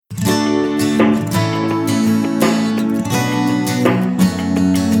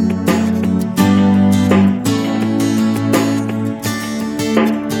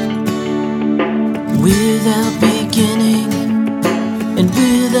without beginning and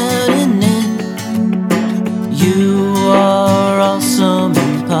without an end. You are awesome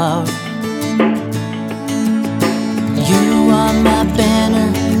in power. You are my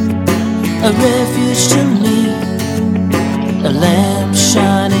banner, a refuge to me, a lamp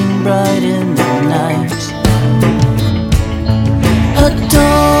shining bright in the night.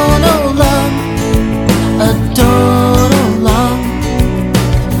 Adon, Olam, Adon, Olam.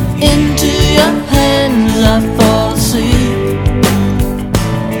 Into your hands I fall asleep.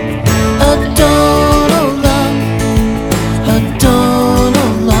 Adon, Olam, Adon,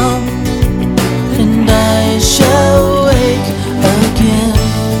 Olam. And I shall wake again.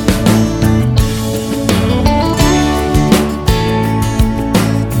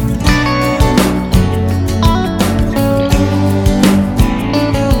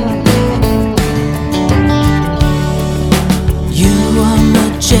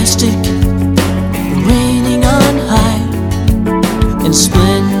 Majestic, reigning on high, and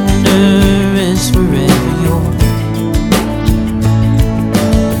splendor is forever yours.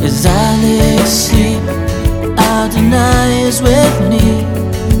 As I lay asleep, Adonai is with me,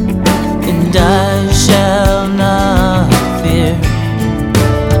 and I shall not fear.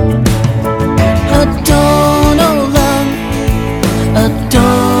 Adon, Olam,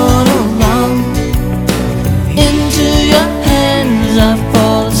 Adon, Olam. Into your hands I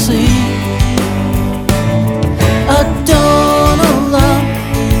fall asleep. Adon, Olam,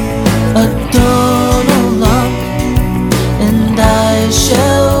 Adon, Olam. And I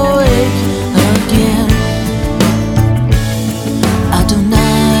shall wake again.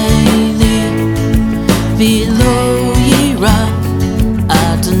 Adonai li v'lo yira.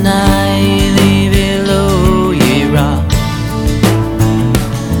 Adonai li v'lo yira.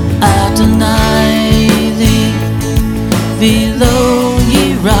 Adonai li v'lo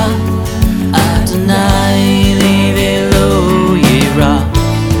yira. Adonai li v'lo yira.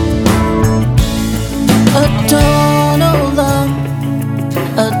 Adon, Olam,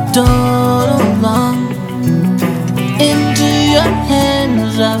 Adon, Olam. Into your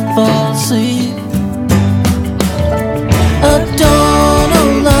hands I fall asleep. Adon,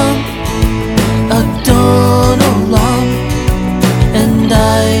 Olam, Adon, Olam. And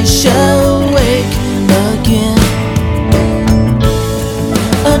I shall wake again.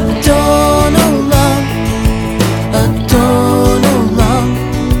 Adon, Olam, Adon, Olam.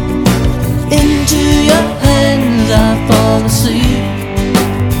 Into your hands I fall asleep.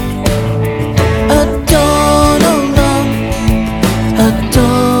 Adon, Olam,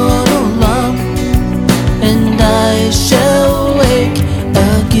 Adon, Olam. And I shall wake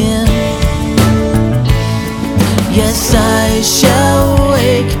again. Yes, I shall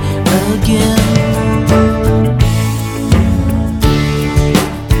wake again.